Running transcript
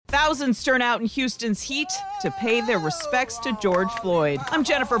Thousands turn out in Houston's heat to pay their respects to George Floyd. I'm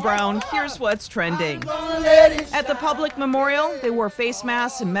Jennifer Brown. Here's what's trending. At the public memorial, they wore face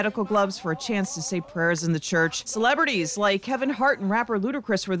masks and medical gloves for a chance to say prayers in the church. Celebrities like Kevin Hart and rapper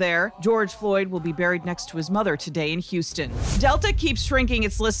Ludacris were there. George Floyd will be buried next to his mother today in Houston. Delta keeps shrinking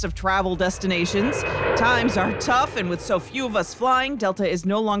its list of travel destinations. Times are tough, and with so few of us flying, Delta is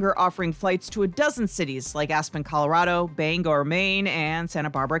no longer offering flights to a dozen cities like Aspen, Colorado, Bangor, Maine, and Santa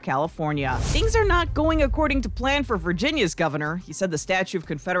Barbara, California. Things are not going according to plan for Virginia's governor. He said the statue of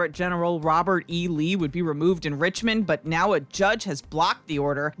Confederate General Robert E. Lee would be removed in Richmond, but now a judge has blocked the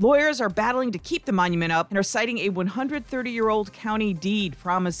order. Lawyers are battling to keep the monument up and are citing a 130-year-old county deed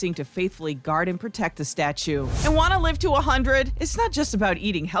promising to faithfully guard and protect the statue. And want to live to 100? It's not just about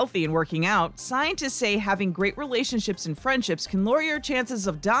eating healthy and working out. Scientists say having great relationships and friendships can lower your chances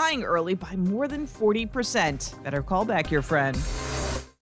of dying early by more than 40%. Better call back your friend.